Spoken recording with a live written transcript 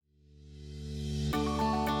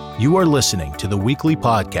You are listening to the weekly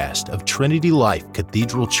podcast of Trinity Life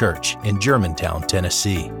Cathedral Church in Germantown,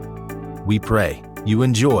 Tennessee. We pray you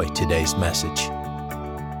enjoy today's message.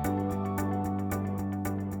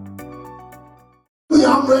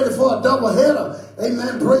 I'm ready for a double header.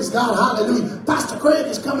 Amen. Praise God. Hallelujah. Pastor Craig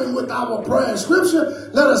is coming with our prayer and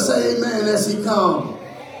scripture. Let us say amen as he comes.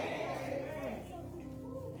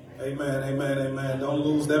 Amen, amen, amen. Don't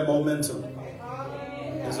lose that momentum.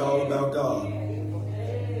 It's all about God.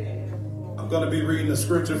 I'm going to be reading the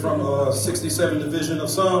scripture from 67th division of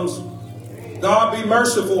Psalms. God be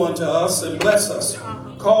merciful unto us and bless us.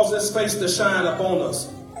 Cause his face to shine upon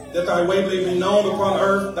us, that thy way may be known upon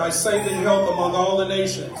earth, thy saving help among all the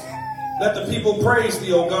nations. Let the people praise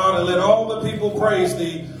thee, O God, and let all the people praise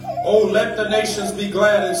thee. O let the nations be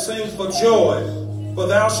glad and sing for joy. For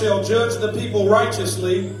thou shalt judge the people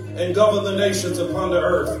righteously and govern the nations upon the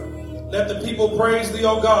earth. Let the people praise thee,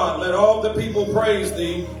 O God, let all the people praise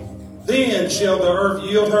thee. Then shall the earth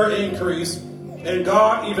yield her increase, and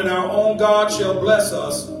God, even our own God, shall bless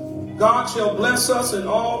us. God shall bless us, and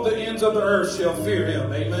all the ends of the earth shall fear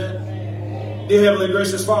him. Amen. Dear Heavenly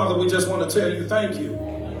Gracious Father, we just want to tell you thank you.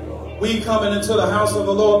 We coming into the house of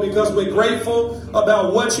the Lord because we're grateful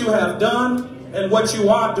about what you have done and what you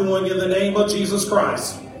are doing in the name of Jesus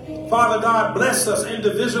Christ. Father God, bless us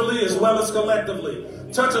individually as well as collectively.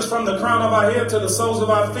 Touch us from the crown of our head to the soles of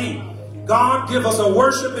our feet. God, give us a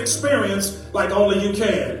worship experience like only you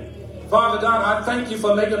can. Father God, I thank you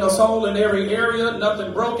for making us whole in every area,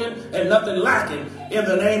 nothing broken and nothing lacking, in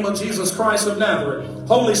the name of Jesus Christ of Nazareth.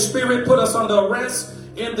 Holy Spirit, put us under arrest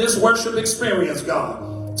in this worship experience,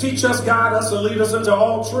 God. Teach us, guide us, and lead us into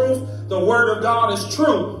all truth. The word of God is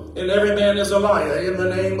true, and every man is a liar, in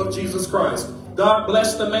the name of Jesus Christ. God,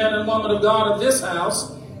 bless the man and woman of God of this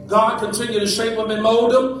house. God, continue to shape them and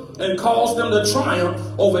mold them and cause them to triumph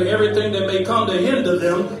over everything that may come to hinder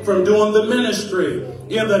them from doing the ministry.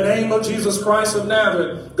 In the name of Jesus Christ of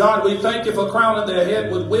Nazareth, God, we thank you for crowning their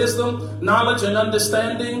head with wisdom, knowledge, and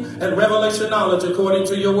understanding, and revelation knowledge according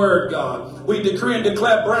to your word, God. We decree and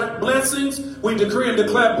declare blessings. We decree and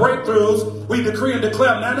declare breakthroughs. We decree and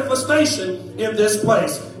declare manifestation in this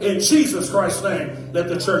place. In Jesus Christ's name, let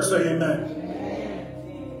the church say amen.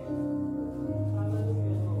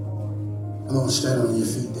 Come on, stand on your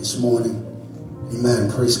feet this morning.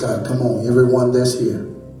 Amen. Praise God. Come on, everyone that's here.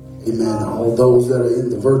 Amen. All those that are in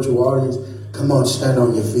the virtual audience, come on, stand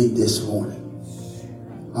on your feet this morning.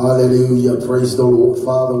 Hallelujah. Praise the Lord.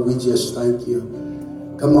 Father, we just thank you.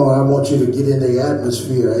 Come on, I want you to get in the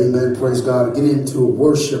atmosphere. Amen. Praise God. Get into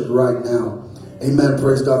worship right now. Amen.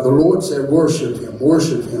 Praise God. The Lord said worship him.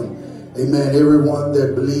 Worship him. Amen. Everyone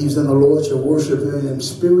that believes in the Lord shall worship him in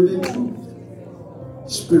spirit and truth.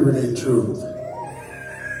 Spirit and truth.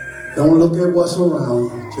 Don't look at what's around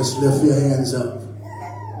you. Just lift your hands up.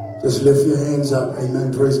 Just lift your hands up.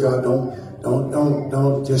 Amen. Praise God.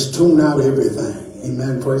 Don't just tune out everything.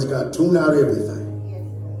 Amen. Praise God. Tune out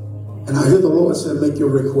everything. And I hear the Lord say, make your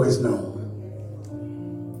request known.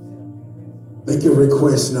 Make your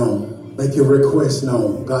request known. Make your request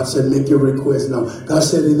known. God said, make your request known. God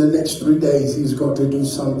said in the next 3 days, he's going to do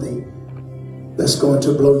something that's going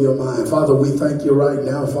to blow your mind. Father, we thank you right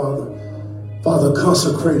now, Father. Father,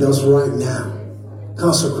 consecrate us right now.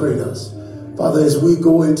 Consecrate us. Father, as we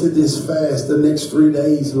go into this fast the next 3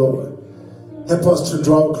 days, Lord, help us to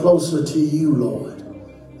draw closer to you, Lord.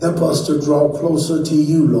 Help us to draw closer to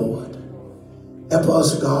you, Lord. Help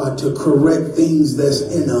us, God, to correct things that's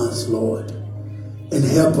in us, Lord. And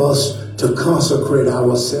help us to consecrate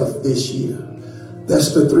ourselves this year.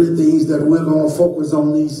 That's the 3 things that we're going to focus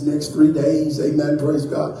on these next 3 days. Amen. Praise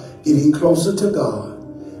God. Getting closer to God.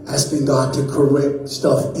 Asking God to correct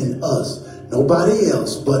stuff in us. Nobody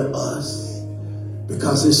else but us.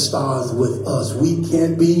 Because it starts with us. We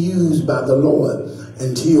can't be used by the Lord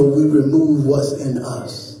until we remove what's in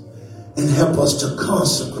us. And help us to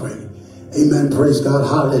consecrate. Amen. Praise God.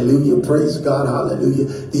 Hallelujah. Praise God. Hallelujah.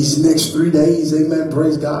 These next 3 days. Amen.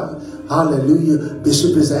 Praise God. Hallelujah.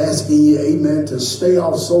 Bishop is asking you, amen, to stay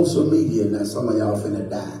off social media. Now, some of y'all finna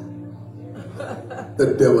die.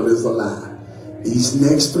 The devil is a lie. These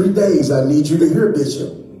next 3 days, I need you to hear,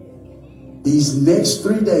 Bishop. These next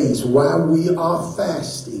 3 days, while we are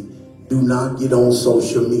fasting, do not get on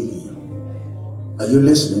social media. Are you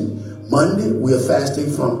listening? Monday, we are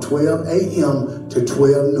fasting from 12 a.m. to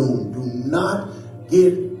 12 noon. Do not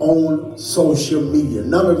get on social media.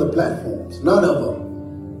 None of the platforms. None of them.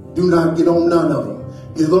 Do not get on none of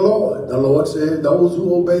them. Hear the Lord. The Lord said, those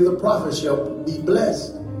who obey the prophet shall be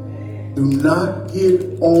blessed. Do not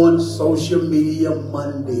get on social media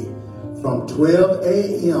Monday from 12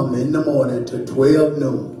 a.m. in the morning to 12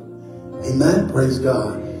 noon. Amen. Praise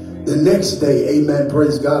God. The next day, amen,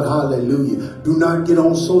 praise God, hallelujah. Do not get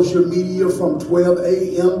on social media from 12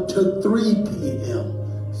 a.m. to 3 p.m.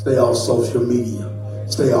 Stay off social media.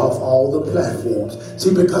 Stay off all the platforms.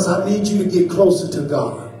 See, because I need you to get closer to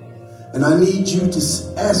God. And I need you to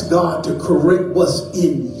ask God to correct what's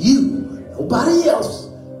in you. Nobody else.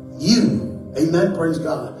 You. Amen, praise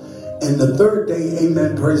God. And the third day,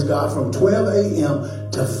 amen, praise God, from 12 a.m.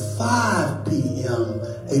 to 5 p.m.,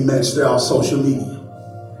 amen, stay off social media.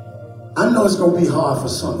 I know it's going to be hard for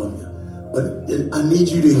some of you, but I need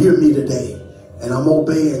you to hear me today. And I'm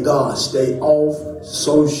obeying God. Stay off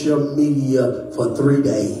social media for 3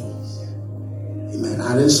 days. Amen.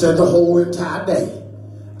 I didn't say the whole entire day.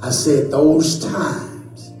 I said those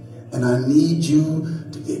times. And I need you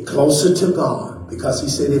to get closer to God. Because he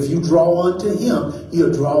said if you draw unto him,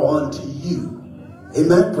 he'll draw unto you.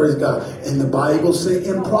 Amen. Praise God. And the Bible says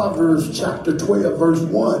in Proverbs chapter 12 verse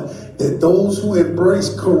 1 that those who embrace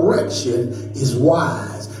correction is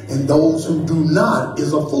wise. And those who do not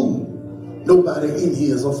is a fool. Nobody in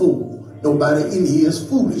here is a fool. Nobody in here is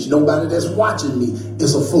foolish. Nobody that's watching me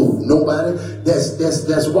is a fool. Nobody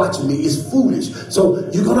that's watching me is foolish. So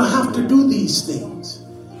you're going to have to do these things.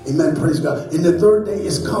 Amen. Praise God. And the third day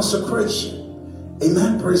is consecration.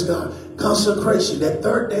 Amen. Praise God. Consecration. That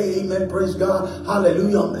third day, amen. Praise God.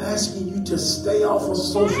 Hallelujah. I'm asking you to stay off of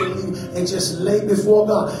social media and just lay before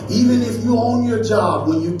God. Even if you're on your job,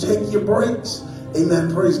 when you take your breaks,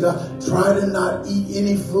 amen, praise God, try to not eat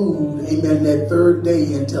any food, amen, that third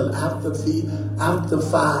day until after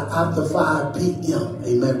 5 p.m.,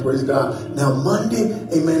 amen, praise God. Now, Monday,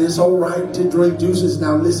 amen, it's all right to drink juices.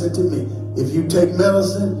 Now, listen to me. If you take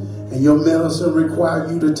medicine and your medicine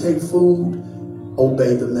requires you to take food,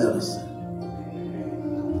 obey the medicine.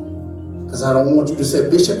 Because I don't want you to say,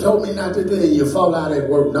 Bishop told me not to do it, and you fall out at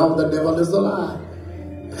work. No, the devil is a lie.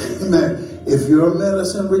 Amen. If your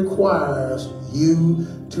medicine requires you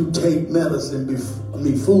to take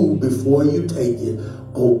food before you take it,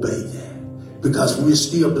 obey that. Because we're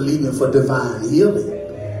still believing for divine healing.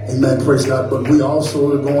 Amen, praise God. But we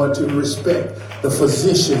also are going to respect the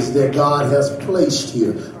physicians that God has placed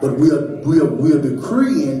here. But we're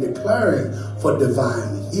decreeing, declaring for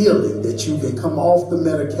divine healing, that you can come off the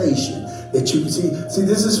medication, that you can see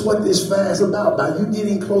this is what this fast is about. By you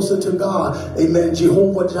getting closer to God, amen,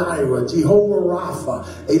 Jehovah Jireh, Jehovah Rapha,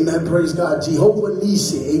 amen, praise God, Jehovah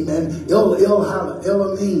Nisi, amen,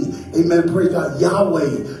 Elohim, amen, praise God,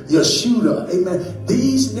 Yahweh, Yeshua, amen.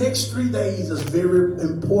 These next 3 days is very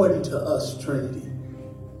important to us, Trinity.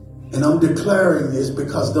 And I'm declaring this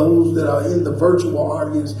because those that are in the virtual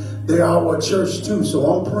audience, they're our church too. So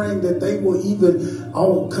I'm praying that they will even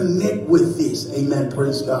all connect with this. Amen.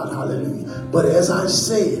 Praise God. Hallelujah. But as I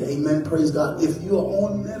said, amen. Praise God. If you're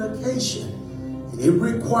on medication and it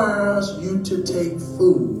requires you to take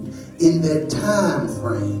food in that time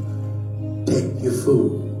frame, take your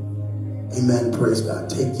food. Amen. Praise God.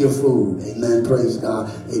 Take your food. Amen. Praise God.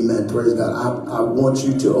 Amen. Praise God. I want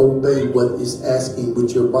you to obey what is asking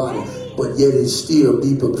with your body, but yet it still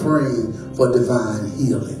be praying for divine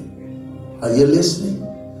healing. Are you listening?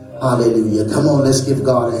 Hallelujah. Come on, let's give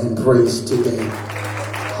God a hand praise today.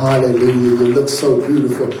 Hallelujah. You look so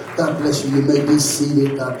beautiful. God bless you. You may be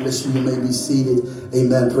seated. God bless you. You may be seated.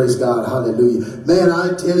 Amen. Praise God. Hallelujah. Man,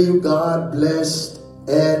 I tell you, God blessed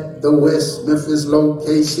at the West Memphis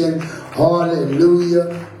location.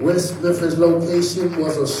 Hallelujah. West Memphis location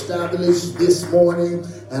was established this morning.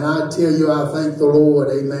 And I tell you, I thank the Lord.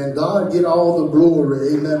 Amen. God get all the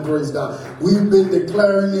glory. Amen. Praise God. We've been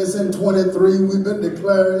declaring this in 23. We've been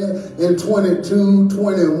declaring it in 22,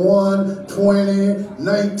 21, 20,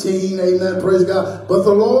 19. Amen. Praise God. But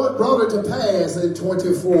the Lord brought it to pass in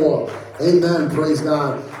 24. Amen. Praise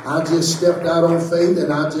God. I just stepped out on faith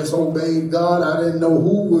and I just obeyed God. I didn't know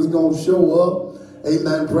who was going to show up.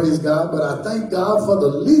 Amen. Praise God. But I thank God for the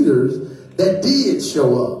leaders that did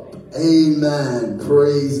show up. Amen.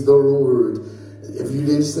 Praise the Lord. If you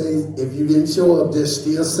didn't show up, just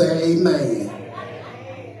still say amen.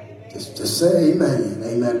 Just say amen.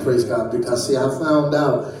 Amen. Praise God. Because see, I found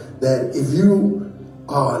out that if you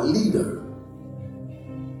are a leader,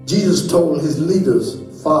 Jesus told his leaders,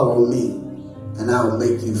 follow me and I'll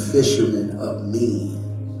make you fishermen of men.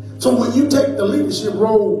 So when you take the leadership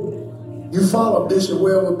role, you follow Bishop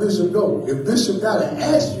wherever Bishop goes. If Bishop got to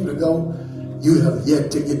ask you to go, you have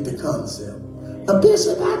yet to get the concept. Now,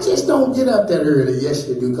 Bishop, I just don't get up that early. Yes,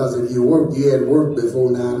 you do, because if you work, you had work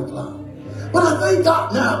before 9 o'clock. But I thank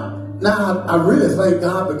God now I really thank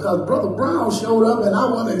God because Brother Brown showed up and I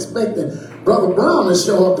wasn't expecting Brother Brown to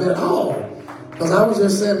show up at all. Because I was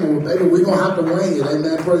just saying, well, baby, we're going to have to wing it.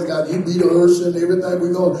 Amen. Praise God. You be the usher and everything.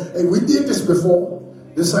 We did this before.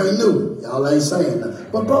 This ain't new. Y'all ain't saying nothing.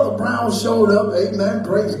 But Brother Brown showed up. Amen.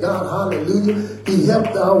 Praise God. Hallelujah. He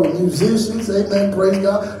helped our musicians. Amen. Praise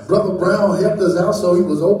God. Brother Brown helped us out. So he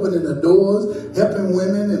was opening the doors, helping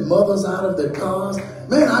women and mothers out of their cars.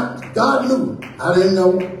 Man, God knew. I didn't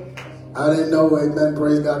know. Amen.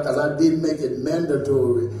 Praise God. Because I did make it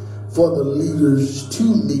mandatory for the leaders to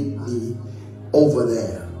meet me over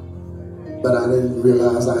there. But I didn't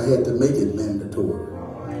realize I had to make it mandatory.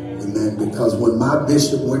 Amen. Because when my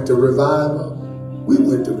bishop went to revival, we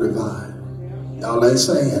went to revival. Y'all ain't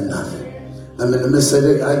saying nothing. I mean, let me say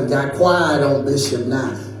that I got quiet on Bishop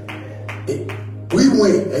now. We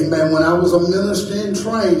went, amen. When I was a minister in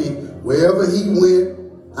training, wherever he went,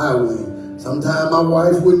 I went. Sometimes my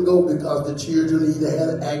wife wouldn't go because the children either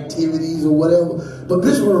had activities or whatever. But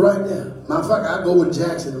Bishop was right there. Matter of fact, I'd go with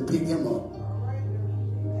Jackson and pick him up.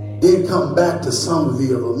 Then come back to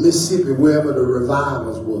Somerville or Mississippi, wherever the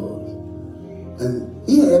revivals was. And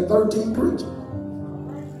he had 13 preachers.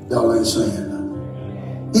 Y'all ain't saying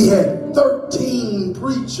nothing. He had 13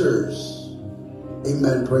 preachers.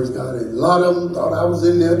 Amen, praise God. And a lot of them thought I was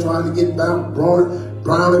in there trying to get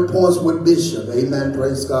brownie points with Bishop. Amen,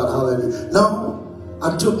 praise God, hallelujah. No,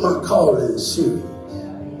 I took my calling serious.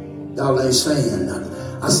 Y'all ain't saying nothing.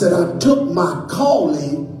 I said I took my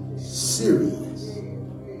calling serious.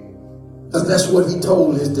 Because that's what he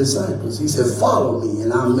told his disciples. He said, follow me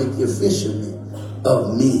and I'll make you fishermen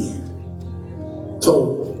of men.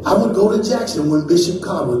 So I would go to Jackson when Bishop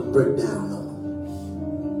Carr would break down on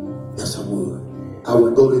him. Yes, I would. I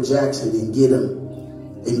would go to Jackson and get him,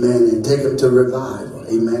 amen, and take him to revival,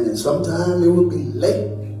 amen. And sometimes it would be late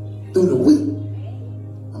through the week.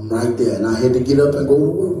 I'm right there, and I had to get up and go to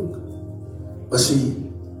work. But see,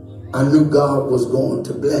 I knew God was going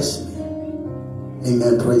to bless me.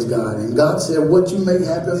 Amen, praise God. And God said, what you make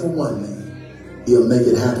happen for one man, he'll make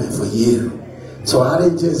it happen for you. So I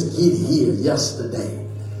didn't just get here yesterday.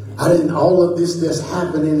 All of this that's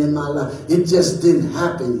happening in my life, it just didn't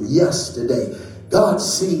happen yesterday. God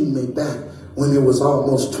seen me back when it was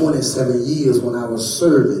almost 27 years when I was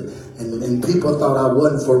serving. And people thought I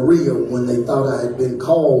wasn't for real when they thought I had been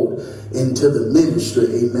called into the ministry.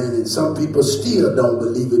 Amen. And some people still don't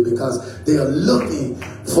believe it because they are looking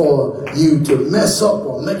for you to mess up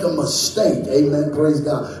or make a mistake. Amen. Praise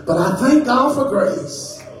God. But I thank God for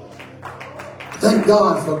grace. Thank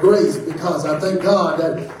God for grace, because I thank God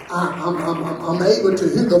that I'm able to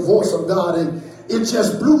hear the voice of God, and it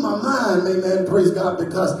just blew my mind, amen, praise God,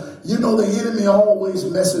 because, you know, the enemy always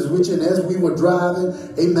messes with you. And as we were driving,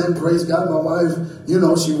 amen, praise God, my wife, you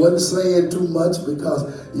know, she wasn't saying too much because,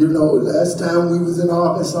 you know, last time we was in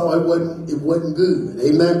Arkansas, it wasn't good,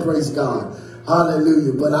 amen, praise God,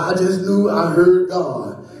 hallelujah. But I just knew I heard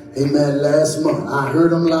God, amen, last month. I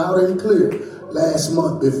heard him loud and clear last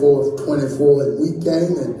month before 24, and we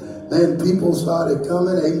came, and man, people started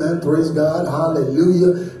coming, amen, praise God,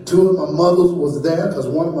 hallelujah. Two of my mothers was there, because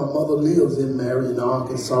one of my mother lives in Marion,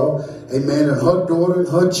 Arkansas, amen, and her daughter and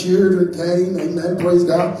her children came, amen, praise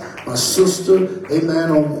God. My sister,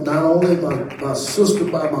 amen, not only my sister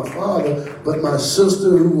by my father, but my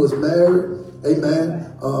sister who was married, amen.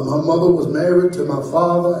 Her mother was married to my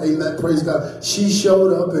father. Amen. Praise God. She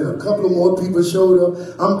showed up, and a couple of more people showed up.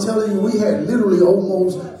 I'm telling you, we had literally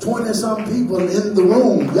almost 20-some people in the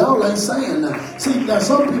room. Y'all ain't saying that. See, now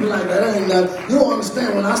some people like that ain't that. You don't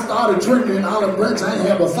understand. When I started drinking in Olive Branch, I ain't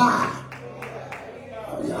have a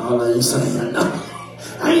 5. Y'all ain't saying nothing.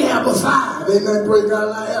 I ain't have a 5. Amen. Praise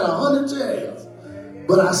God. I had 100 chairs.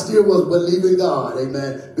 But I still was believing God,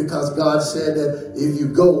 amen, because God said that if you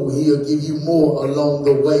go, he'll give you more along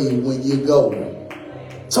the way when you go.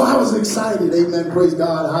 So I was excited, amen, praise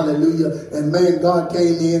God, hallelujah. And man, God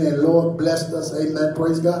came in and Lord blessed us, amen,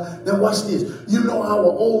 praise God. Now watch this. You know our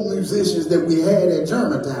old musicians that we had at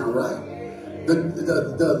Germantown, right?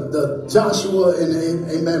 The Joshua and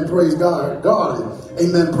amen, praise God, Garland,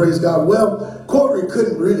 amen, praise God. Well, Corey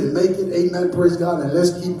couldn't really make it, amen, praise God, and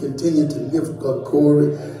let's keep continuing to lift up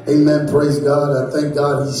Corey, amen, praise God. I thank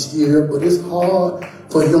God he's still here, but it's hard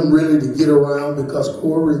for him really to get around because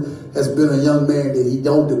Corey has been a young man that he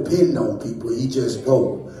don't depend on people, he just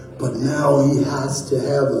go. But now he has to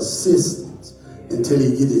have assistance until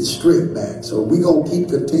he get it straight back. So we're going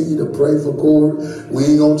to continue to pray for Corey. We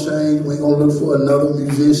ain't going to change. We ain't going to look for another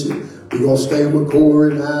musician. We're going to stay with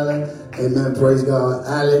Corey and Alan. Amen, praise God.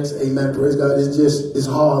 Alex, amen, praise God. It's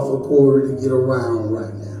hard for Corey to get around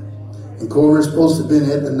right now. And Corey's supposed to have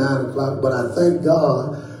been at the 9 o'clock, but I thank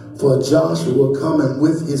God for Joshua coming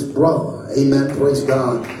with his brother. Amen, praise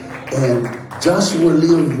God. And Joshua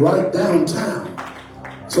lives right downtown.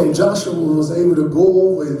 So Joshua was able to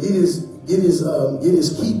go over and get get his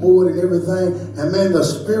keyboard and everything. And man, the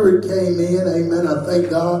Spirit came in. Amen. I thank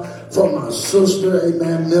God for my sister.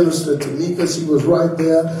 Amen. Minister Tamika, she was right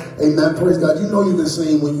there. Amen. Praise God. You know you can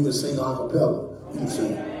sing when you can sing a cappella. You can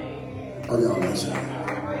sing. Oh, y'all can sing.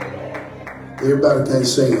 Everybody can't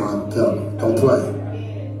sing a cappella. Don't play.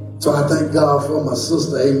 So I thank God for my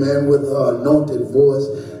sister. Amen. With her anointed voice.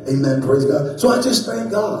 Amen. Praise God. So I just thank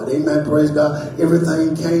God. Amen. Praise God.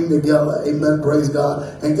 Everything came together. Amen. Praise God.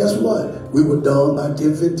 And guess what? We were done by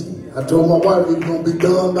 10:15. I told my wife we were going to be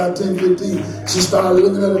done by 10:15. She started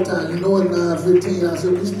looking at the time. You know it's 9:15. I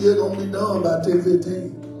said, we still going to be done by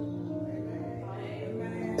 10:15.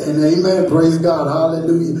 And amen. Praise God.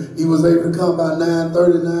 Hallelujah. He was able to come by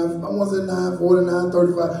 9:39. I want to say 9:40,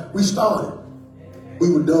 9:35. We started. We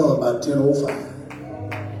were done by 10:05.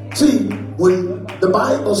 See, when the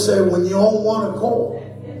Bible said when you're on one accord,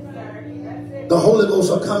 the Holy Ghost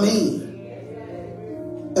will come in.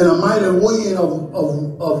 And a mighty wind of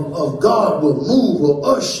God will move, will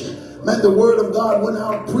usher. Man, the word of God went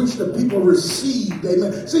out and preached, the people received.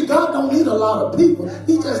 Amen. See, God don't need a lot of people.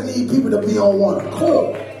 He just needs people to be on one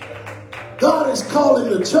accord. God is calling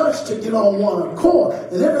the church to get on one accord.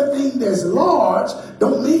 And everything that's large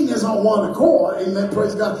don't mean it's on one accord. Amen.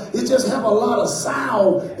 Praise God. It just have a lot of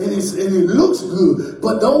sound and it looks good.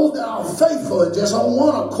 But those that are faithful and just on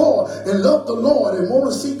one accord and love the Lord and want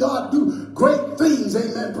to see God do great things.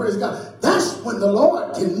 Amen. Praise God. That's when the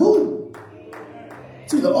Lord can move.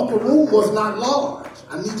 See, the upper room was not large.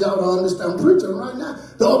 I need y'all to understand. I'm preaching right now.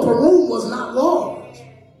 The upper room was not large.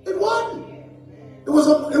 It wasn't. It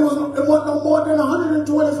wasn't no more than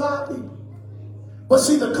 125 people. But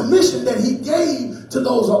see, the commission that he gave to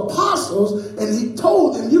those apostles, and he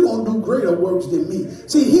told them, you're going to do greater works than me.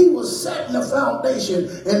 See, he was setting the foundation.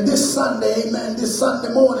 And this Sunday, amen, this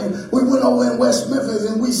Sunday morning, we went over in West Memphis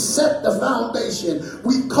and we set the foundation.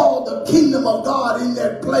 We called the kingdom of God in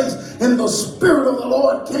that place. And the Spirit of the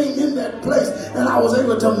Lord came in that place. And I was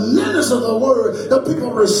able to minister the word. The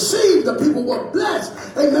people received. The people were blessed.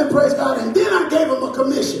 Amen, praise God. And then I gave them a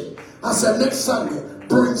commission. I said, next Sunday,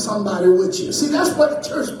 bring somebody with you. See, that's what the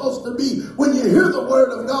church is supposed to be. When you hear the word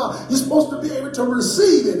of God, you're supposed to be able to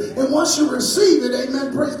receive it. And once you receive it,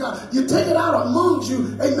 amen, praise God, you take it out amongst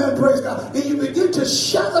you, amen, praise God, and you begin to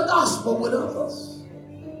share the gospel with others.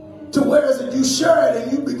 To where that you share it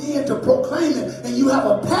and you begin to proclaim it and you have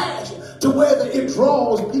a passion to where that it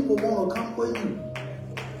draws people want to come with you.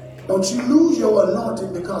 Don't you lose your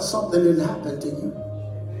anointing because something didn't happen to you.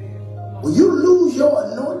 When you lose your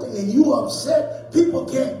anointing and you upset, people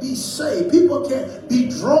can't be saved. People can't be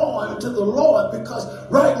drawn to the Lord because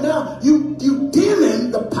right now you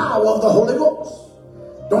dimming the power of the Holy Ghost.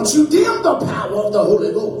 Don't you dim the power of the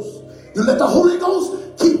Holy Ghost. You let the Holy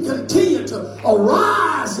Ghost continue to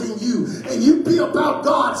arise in you and you be about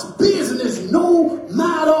God's business no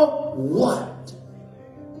matter what.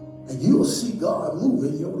 And you will see God move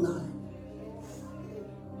in your life.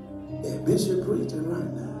 Yeah, Bishop preaching right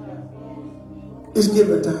now. It's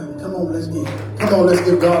giving time. Come on, let's give. Come on, let's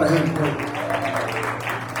give God a hand praise.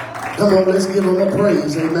 Come on, let's give him a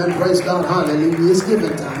praise. Amen. Praise God. Hallelujah. It's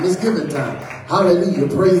giving time. It's giving time. Hallelujah.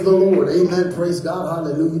 Praise the Lord. Amen. Praise God.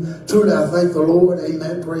 Hallelujah. Truly, I thank the Lord.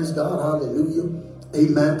 Amen. Praise God. Hallelujah.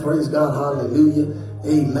 Amen. Praise God. Hallelujah.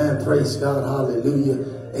 Amen. Praise God. Hallelujah.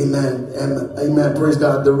 Amen. Amen. Praise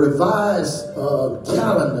God. The revised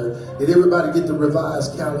calendar. Did everybody get the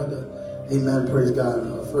revised calendar? Amen. Praise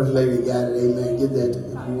God. First lady got it. Amen. Get that if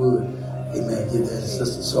you would. Amen. Get that,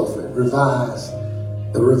 Sister Sophie. The revised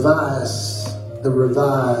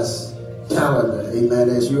calendar. Amen.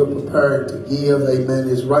 As you're prepared to give. Amen.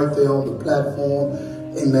 It's right there on the platform.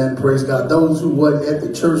 Amen. Praise God. Those who wasn't at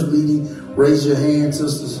the church meeting, raise your hand.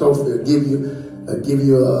 Sister Sophie will give you.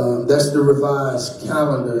 That's the revised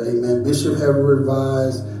calendar. Amen. Bishop have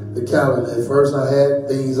revised the calendar. At first I had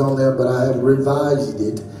things on there, but I have revised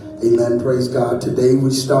it. Amen. Praise God. Today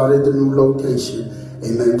we started the new location.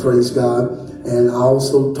 Amen. Praise God. And I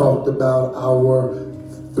also talked about our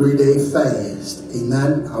 3-day fast.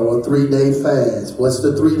 Amen. Our 3-day fast. What's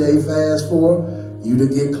the 3-day fast for? You to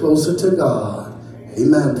get closer to God.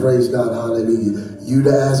 Amen. Praise God. Hallelujah. You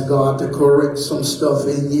to ask God to correct some stuff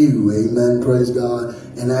in you. Amen. Praise God.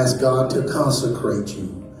 And ask God to consecrate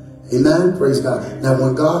you. Amen. Praise God. Now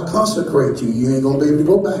when God consecrates you, you ain't going to be able to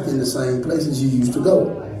go back in the same places you used to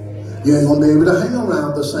go. You ain't going to be able to hang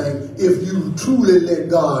around the same if you truly let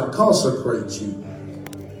God consecrate you.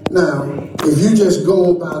 Now, if you just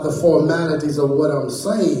go by the formalities of what I'm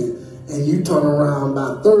saying and you turn around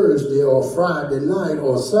by Thursday or Friday night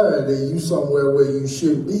or Saturday, you somewhere where you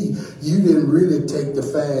should be, you didn't really take the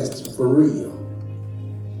fast for real.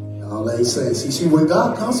 I Y'all ain't saying. See, when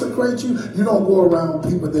God consecrates you, you don't go around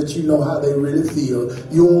people that you know how they really feel.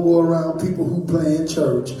 You don't go around people who play in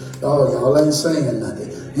church. Oh, y'all ain't saying nothing.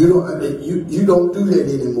 You don't do that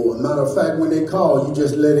anymore. Matter of fact, when they call, you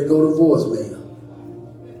just let it go to voicemail.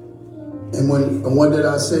 And when did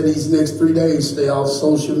I say these next 3 days, stay off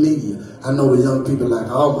social media? I know the young people are like,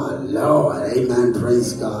 oh my Lord, amen,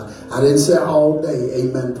 praise God. I didn't say all day,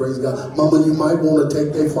 amen, praise God. Mama, you might want to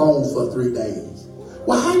take their phone for 3 days.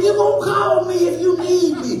 Well, how you going to call me if you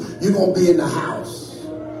need me? You're going to be in the house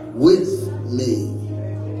with me.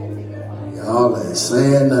 Y'all ain't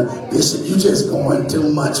saying that. Bishop, you just going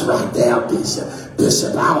too much right there, Bishop.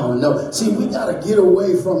 Bishop, I don't know. See, we got to get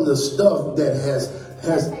away from the stuff that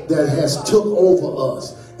has took over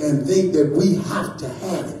us and think that we have to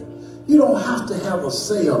have it. You don't have to have a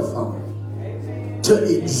cell phone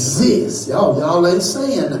to exist. Y'all ain't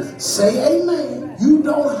saying that. Say amen. You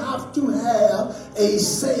don't have to have a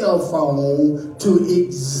cell phone to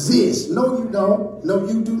exist. No, you don't. No,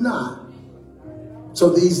 you do not. So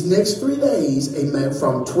these next 3 days, amen,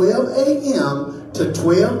 from 12 a.m. to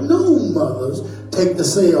 12 noon, mothers, take the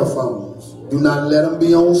cell phones. Do not let them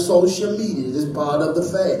be on social media. This is part of the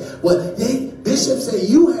fast. Well, Bishop said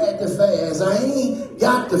you had to fast. I ain't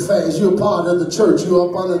got to fast. You're part of the church. You're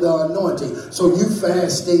up under the anointing. So you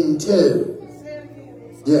fasting too.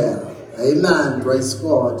 Yeah. Amen. Praise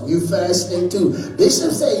God. You fasting too.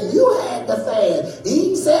 Bishop said you had to fast. He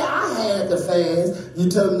didn't say I had to fast. You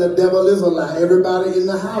tell him the devil is a lie. Everybody in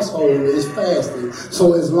the household is fasting.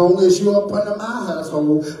 So as long as you're up under my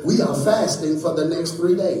household, we are fasting for the next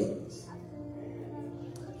 3 days.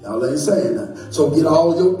 Y'all ain't saying that. So get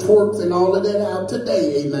all your twerks and all of that out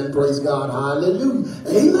today. Amen. Praise God. Hallelujah.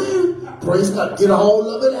 Amen. Praise God. Get all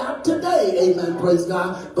of it out today. Amen. Praise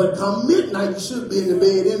God. But come midnight, you should be in the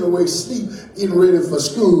bed anyway, sleep, getting ready for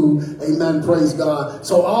school. Amen. Praise God.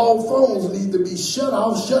 So all phones need to be shut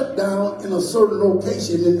off, shut down in a certain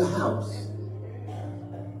location in the house.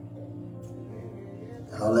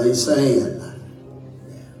 Y'all ain't saying that.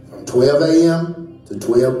 From 12 a.m. to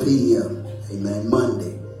 12 p.m. Amen.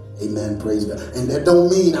 Monday. Amen, praise God. And that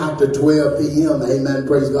don't mean after 12 p.m., amen,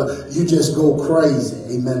 praise God, you just go crazy,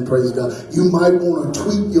 amen, praise God. You might want to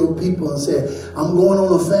tweet your people and say, I'm going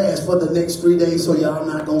on a fast for the next 3 days, so y'all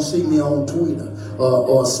not going to see me on Twitter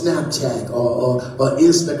or Snapchat or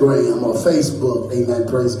Instagram or Facebook, amen,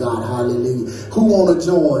 praise God, hallelujah. Who want to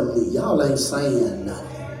join me? Y'all ain't saying nothing.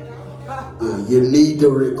 You need to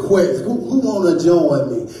request. Who want to join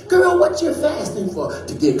me? Girl, what you fasting for?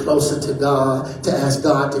 To get closer to God, to ask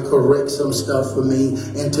God to correct some stuff for me,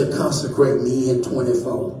 and to consecrate me in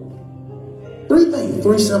 24. 3 things,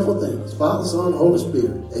 3 simple things. Father, Son, Holy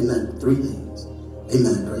Spirit. Amen. 3 things.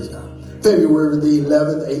 Amen. Praise God. February the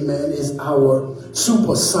 11th, amen, is our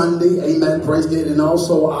Super Sunday, amen, praise God, and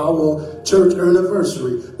also our church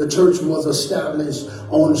anniversary. The church was established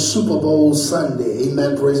on Super Bowl Sunday,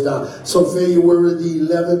 amen, praise God. So February the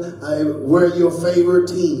 11th, wear your favorite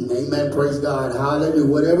team, amen, praise God, hallelujah.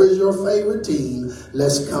 Whatever is your favorite team,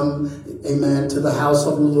 let's come, amen, to the house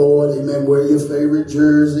of the Lord, amen, wear your favorite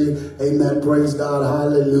jersey, amen, praise God,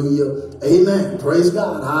 hallelujah. Amen. Praise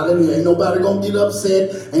God. Hallelujah. Ain't nobody going to get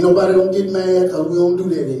upset. Ain't nobody going to get mad because we don't do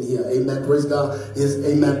that in here. Amen. Praise God.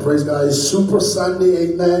 Amen. Praise God. It's Super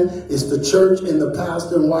Sunday. Amen. It's the church and the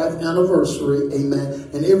pastor and wife anniversary. Amen.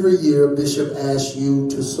 And every year, Bishop asks you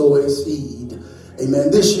to sow a seed.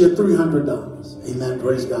 Amen. This year, $300. Amen.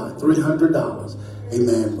 Praise God. $300.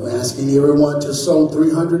 Amen. We're asking everyone to sow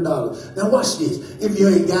 $300. Now watch this. If you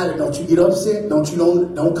ain't got it, don't you get upset. Don't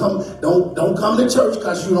come to church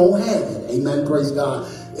because you don't have it. Amen. Praise God.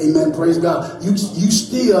 Amen. Praise God. You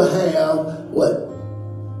still have what?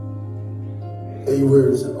 Hey, where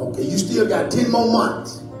is it? Okay, you still got 10 more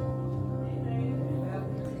months.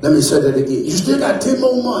 Let me say that again. You still got 10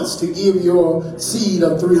 more months to give your seed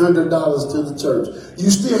of $300 to the church. You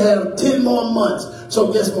still have 10 more months.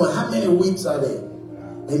 So guess what? How many weeks are there?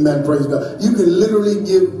 Amen. Praise God. You can literally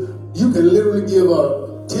give $10,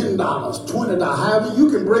 $20, however you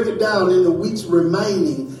can break it down in the weeks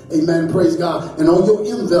remaining. Amen. Praise God. And on your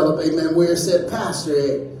envelope, amen, where it said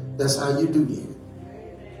pastor, that's how you do that.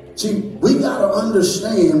 See, we gotta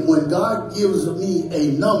understand when God gives me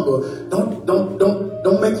a number, don't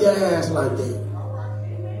make your ass like that.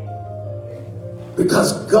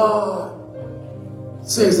 Because God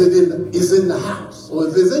says it is in the house. Or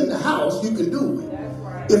if it's in the house, you can do it.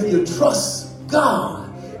 If you trust God.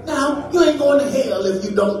 Now, you ain't going to hell if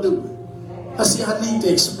you don't do it. I need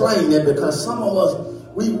to explain that because some of us,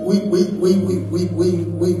 we let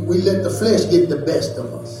the flesh get the best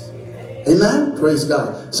of us. Amen? Praise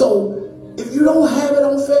God. So, If you don't have it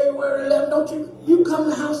on February 11th, don't you come to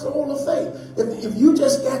the household of faith. If you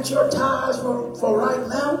just got your tithes for right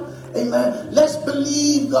now, amen, let's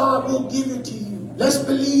believe God will give it to you. Let's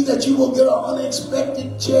believe that you will get an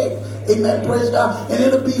unexpected check. Amen, praise God. And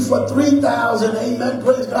it'll be for $3,000. Amen,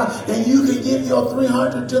 praise God. And you can give your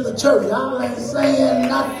 $300 to the church. Y'all ain't saying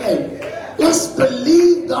nothing. Let's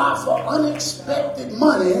believe God for unexpected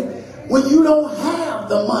money when you don't have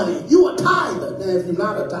the money. You a tither. Now, if you're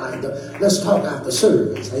not a tither, let's talk after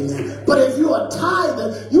service. Amen. But if you're a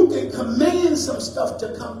tither, you can command some stuff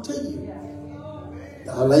to come to you.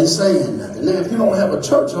 Y'all ain't saying nothing. Now, if you don't have a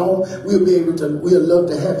church home, we'll love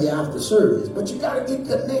to have you after service. But you got to get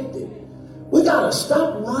connected. We got to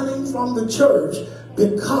stop running from the church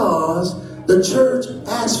because the church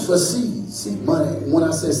asks for seeds. See, money. When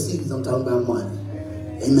I say seeds, I'm talking about money.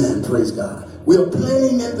 Amen. Praise God. We are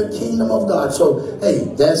planning in the kingdom of God. So, hey,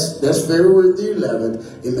 that's February the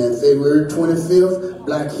 11th. Amen. February 25th,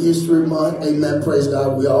 Black History Month. Amen. Praise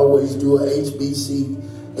God. We always do a HBC.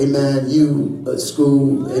 Amen.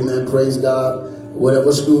 School. Amen. Praise God.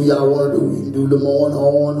 Whatever school y'all want to do. You can do Lemoyne,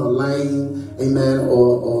 Horn, or Lane. Amen.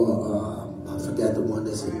 Or I forgot the one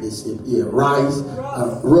that's in Mississippi. Yeah, Rice.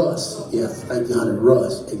 Russ. Yeah, thank you, honey.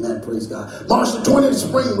 Russ. Amen. Praise God. March the 20th,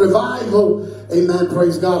 Spring Revival. Amen.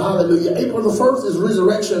 Praise God. Hallelujah. April the 1st is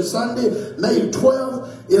Resurrection Sunday. May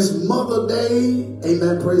 12th is Mother Day.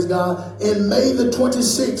 Amen. Praise God. And May the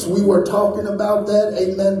 26th, we were talking about that.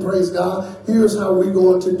 Amen. Praise God. Here's how we're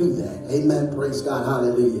going to do that. Amen. Praise God.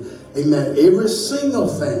 Hallelujah. Amen. Every single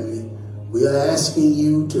family, we are asking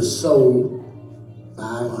you to sow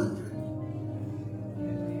 $500.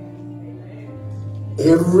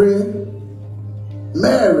 Every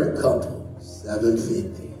married couple,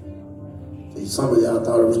 $750. See, some of y'all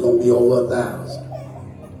thought it was going to be over $1,000.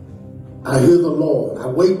 I hear the Lord. I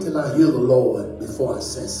wait till I hear the Lord before I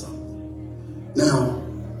say something. Now,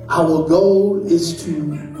 our goal is to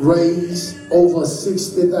raise over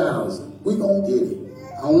 $60,000. We're going to get it.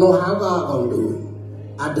 I don't know how God going to do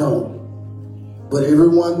it. I don't. But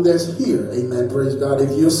everyone that's here, amen, praise God.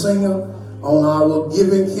 If you're a singer on our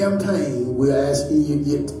giving campaign, we're asking you to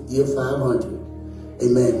give $500.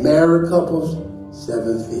 Amen. Married couples,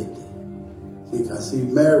 $750. I see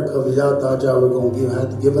married couples, y'all thought y'all were going to have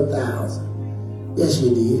to give $1,000. Yes,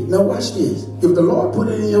 you did. Now watch this. If the Lord put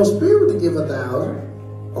it in your spirit to give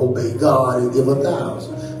 $1,000, obey God and give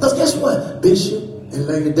 $1,000. Because guess what? Bishop and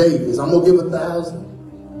Lady Davis, I'm going to give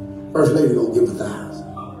 $1,000. First Lady going to give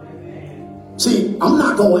 $1,000. See, I'm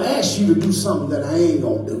not going to ask you to do something that I ain't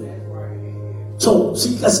going to do. So,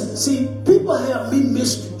 see, people have me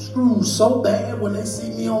misconstrued so bad when they see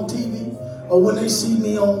me on TV. Or when they see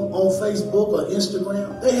me on Facebook or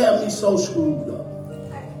Instagram, they have me so screwed up.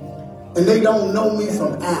 And they don't know me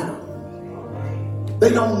from Adam.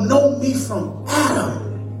 They don't know me from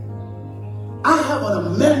Adam. I have a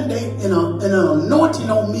mandate and an anointing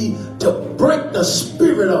on me to break the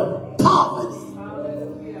spirit of poverty.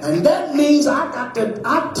 And that means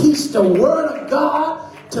I teach the word of God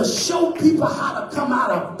to show people how to come out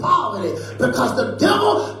of poverty, because the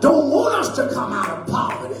devil don't want us to come out of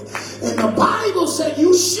poverty. And the Bible said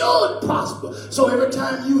you should prosper. So every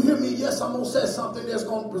time you hear me, yes, I'm going to say something that's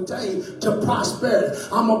going to pertain to prosperity.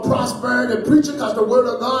 I'm a prosperity preacher because the word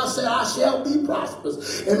of God said I shall be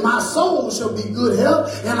prosperous. And my soul shall be good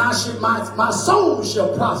health, and my soul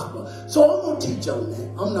shall prosper. So I'm going to teach on that.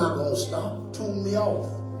 I'm not going to stop. Tune me off.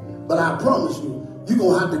 But I promise you, you're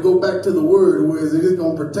going to have to go back to the word where it is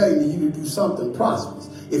going to pertain to you to do something prosperous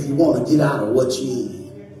if you want to get out of what you're in.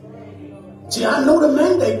 See, I know the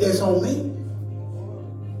mandate that's on me.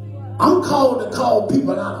 I'm called to call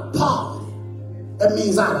people out of poverty. That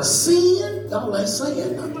means out of sin. Y'all ain't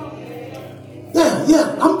saying nothing.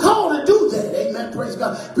 Yeah, I'm called to do that. Amen, praise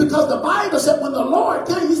God. Because the Bible said when the Lord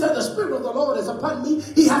came, he said the Spirit of the Lord is upon me.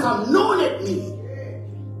 He has anointed me.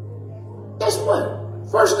 Guess what?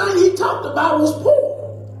 First thing he talked about was poor.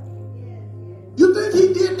 You think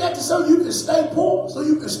he did that so you can stay poor, so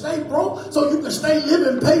you can stay broke, so you can stay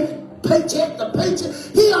living paycheck to paycheck?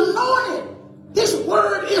 He anointed. His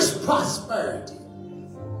word is prosperity.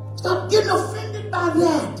 Stop getting offended by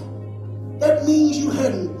that. That means you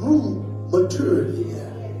hadn't grew maturity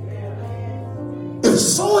yet. If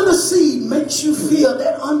sowing a seed makes you feel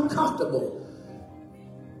that uncomfortable,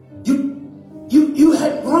 you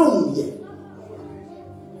hadn't grown yet.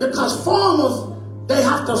 Because farmers, they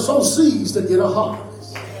have to sow seeds to get a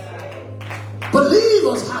harvest.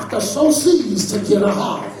 Believers have to sow seeds to get a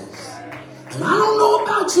harvest. And I don't know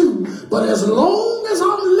about you, but as long as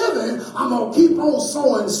I'm living, I'm going to keep on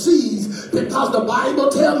sowing seeds, because the Bible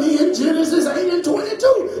tells me in Genesis 8 and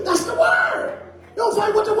 22, that's the word. Don't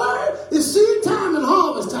fight with the word. It's seed time and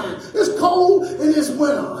harvest time. It's cold and it's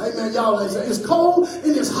winter. Amen. Y'all ain't saying it's cold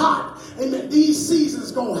and it's hot. Amen. These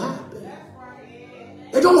seasons going to happen.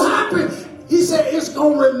 They're going to happen. He said it's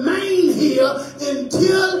going to remain here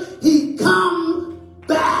until he comes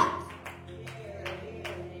back.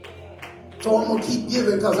 So I'm going to keep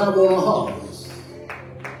giving because I want a harvest.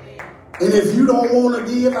 And if you don't want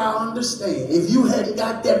to give, I understand. If you hadn't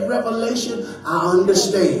got that revelation, I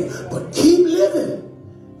understand. But keep living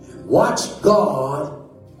and watch God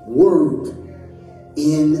work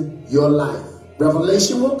in your life.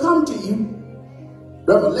 Revelation will come to you.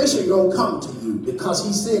 Revelation going to come to you because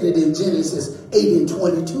he said it in Genesis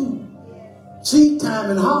 8:22. Seed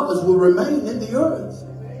time and harvest will remain in the earth.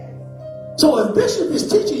 So if Bishop is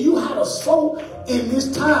teaching you how to sow in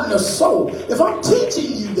this time to sow, if I'm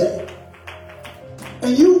teaching you that,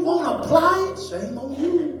 and you won't apply it, shame on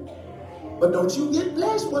you. But don't you get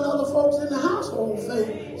blessed when other folks in the household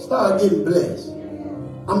start getting blessed.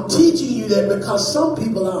 I'm teaching you that because some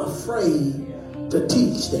people are afraid to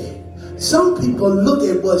teach that. Some people look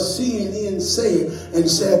at what CNN said and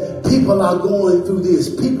say, people are going through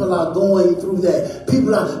this, people are going through that,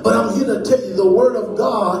 but I'm here to tell you the word of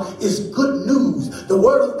God is good news. The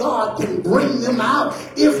word of God can bring them out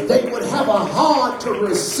if they would have a heart to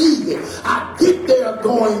receive it. I get there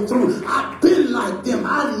going through. I've been like them.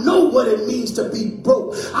 I know what it means to be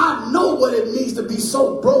broke. I know what it means to be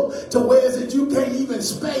so broke to where is it you can't even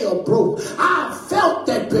spell broke. I've felt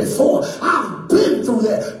that before. I've been through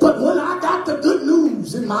that. But when I got the good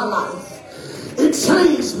news in my life, it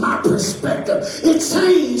changed my perspective. It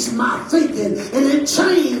changed my thinking. And it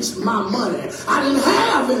changed my money. I didn't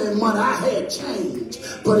have any money. I had change.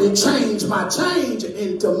 But it changed my change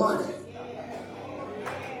into money.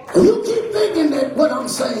 And you keep thinking that what I'm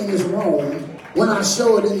saying is wrong when I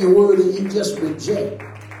show it in your word and you just reject.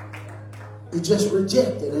 You just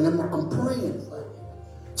reject it. And I'm praying for it.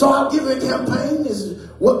 So our giving campaign is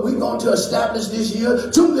what we're going to establish this year.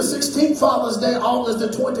 June the 16th, Father's Day, August the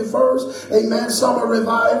 21st, amen, summer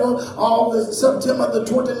revival, August, September the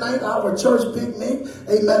 29th, our church picnic,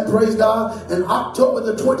 amen, praise God, and October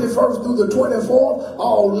the 21st through the 24th,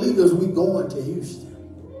 all leaders, we going to Houston.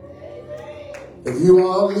 If you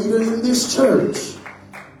are a leader in this church,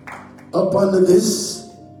 up under this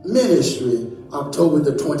ministry, October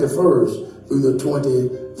the 21st through the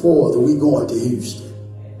 24th, we going to Houston.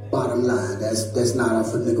 Bottom line, that's not up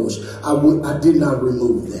for negotiation. I did not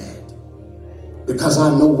remove that because I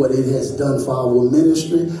know what it has done for our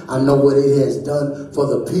ministry. I know what it has done for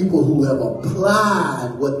the people who have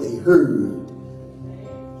applied what they heard,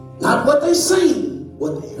 not what they seen,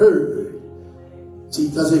 what they heard. See,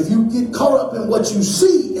 because if you get caught up in what you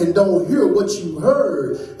see and don't hear what you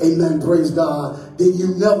heard, amen, praise God, then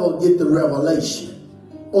you never get the revelation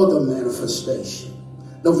or the manifestation.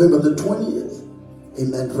 November the 20th.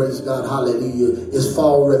 Amen. Praise God. Hallelujah. It's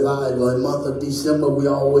fall revival. In the month of December, we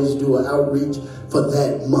always do an outreach for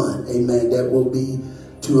that month. Amen. That will be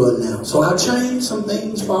to announce. So I changed some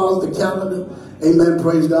things as far as the calendar. Amen.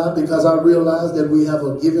 Praise God. Because I realized that we have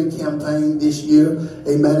a giving campaign this year.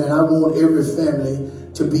 Amen. And I want every family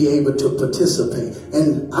to be able to participate.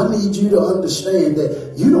 And I need you to understand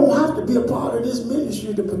that you don't have to be a part of this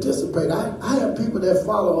ministry to participate. I have people that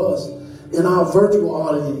follow us in our virtual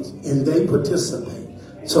audience and they participate.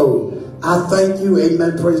 So I thank you,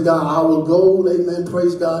 amen, praise God. Our goal, amen,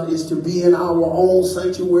 praise God, is to be in our own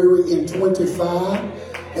sanctuary in 25.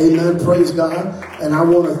 Amen, praise God. And I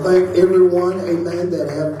want to thank everyone, amen, that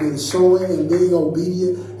have been sowing and being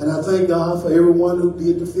obedient. And I thank God for everyone who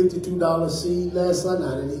did the $52 seed last Sunday.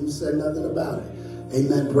 I didn't even say nothing about it.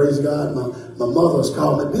 Amen, praise God. My mother's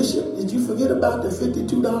called me, Bishop, did you forget about the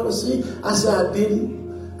 $52 seed? I said, I didn't.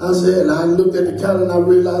 I said, and I looked at the calendar and I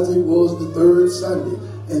realized it was the third Sunday.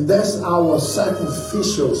 And that's our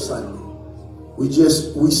sacrificial Sunday.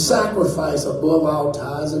 We sacrifice above our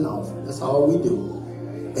tithes and offering. That's all we do.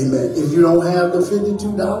 Amen. If you don't have the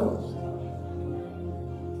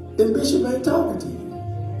 $52, then Bishop ain't talking to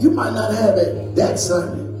you. You might not have it that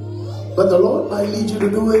Sunday, but the Lord might lead you to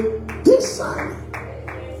do it this Sunday.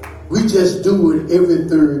 We just do it every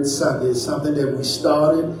third Sunday. It's something that we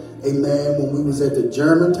started, amen, when we was at the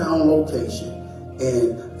Germantown location.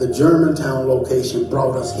 And the Germantown location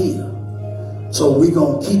brought us here. So we're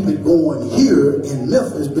going to keep it going here in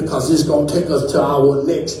Memphis because it's going to take us to our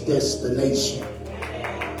next destination.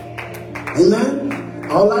 Amen?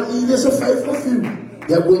 All I need is a faithful few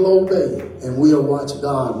that will obey and we'll watch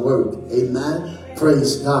God work. Amen?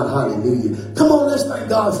 Praise God. Hallelujah. Come on, let's thank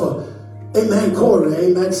God for, amen, Corey.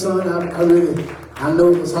 Amen, son. I really I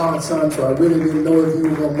know it was hard, son, so I really didn't know if you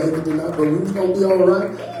were going to make it or not, but we was going to be all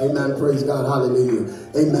right. Amen. Praise God. Hallelujah.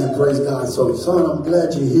 Amen. Praise God. So, son, I'm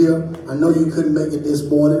glad you're here. I know you couldn't make it this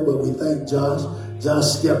morning, but we thank Josh.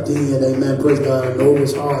 Josh stepped in. Amen. Praise God. I know it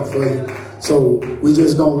was hard for you. So we're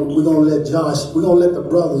gonna let Josh, we're gonna let the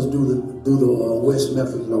brothers do the West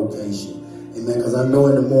Memphis location. Amen. Because I know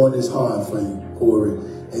in the morning it's hard for you, Corey.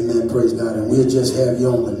 Amen. Praise God. And we'll just have you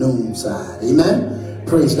on the noon side. Amen.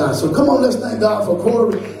 Praise God. So come on, let's thank God for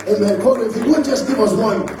Corey. Amen. Corey, if you would just give us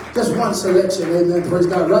one selection. Amen. Praise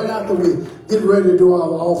God. Right after we get ready to do our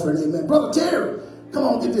offering. Amen. Brother Terry, come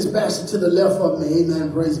on, get this basket to the left of me.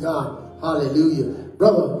 Amen. Praise God. Hallelujah.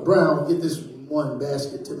 Brother Brown, get this one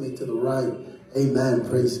basket to me to the right. Amen.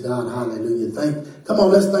 Praise God. Hallelujah. Come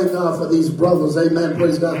on, let's thank God for these brothers. Amen.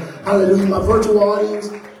 Praise God. Hallelujah. My virtual audience.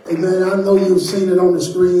 Amen. I know you've seen it on the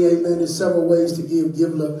screen. Amen. There's several ways to give.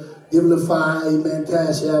 Give Fire. Amen.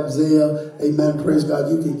 Cash App, Zelle. Amen. Praise God.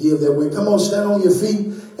 You can give that way. Come on, stand on your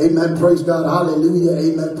feet. Amen. Praise God. Hallelujah.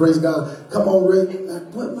 Amen. Praise God. Come on, Ray.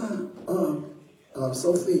 What my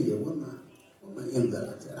Sophia? What my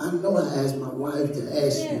envelope? I know I asked my wife to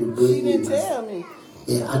ask you to bring. She didn't tell me.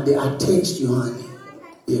 Yeah, I did. I text you, honey.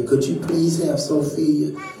 Yeah, could you please have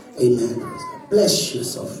Sophia? Amen. Bless you,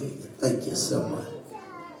 Sophia. Thank you so much.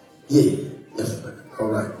 Yeah. Yes, all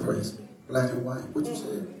right. Praise. Black and white. What you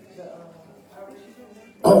said?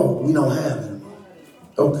 Oh, we don't have it.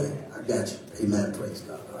 Okay, I got you. Amen. Praise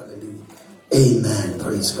God. Hallelujah. Amen.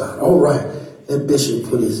 Praise God. All right. That bishop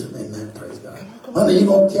put his, amen. Praise God. Honey, you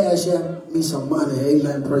gonna cash out me some money.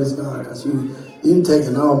 Amen. Praise God. Because you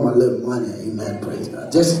taking all my little money. Amen. Praise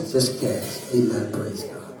God. Just cash. Amen. Praise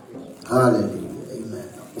God. Hallelujah. Amen.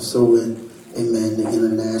 So in, amen, the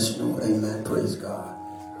international. Amen. Praise God.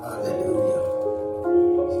 Hallelujah.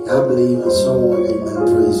 I believe in someone. Amen.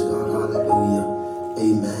 Praise God. Hallelujah.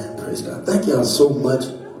 Amen. Praise God. Thank y'all so much.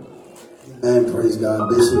 Amen. Praise God.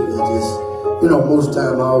 Bishop, most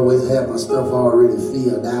time I always have my stuff already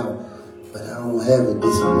filled out, but I don't have it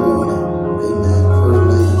this morning. Amen. First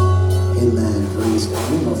lady. Amen. Praise God.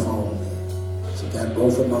 Where's my phone, man? She got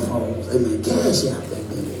both of my phones. Amen. Cash out that,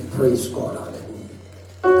 man. Praise God. Hallelujah.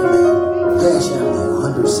 Amen. Cash out that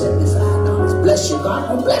 $175. Bless you,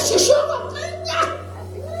 God. Oh, bless you, sugar.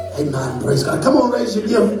 Amen. Praise God. Come on, raise your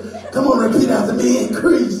gift. Come on, repeat after me.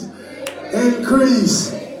 Increase.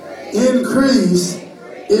 Increase. Increase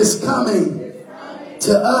is coming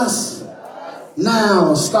to us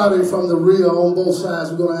now. Starting from the rear on both sides,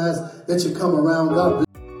 we're going to ask that you come around. God bless.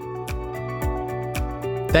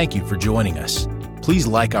 Thank you for joining us. Please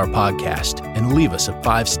like our podcast and leave us a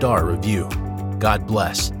 5-star review. God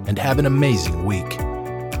bless and have an amazing week.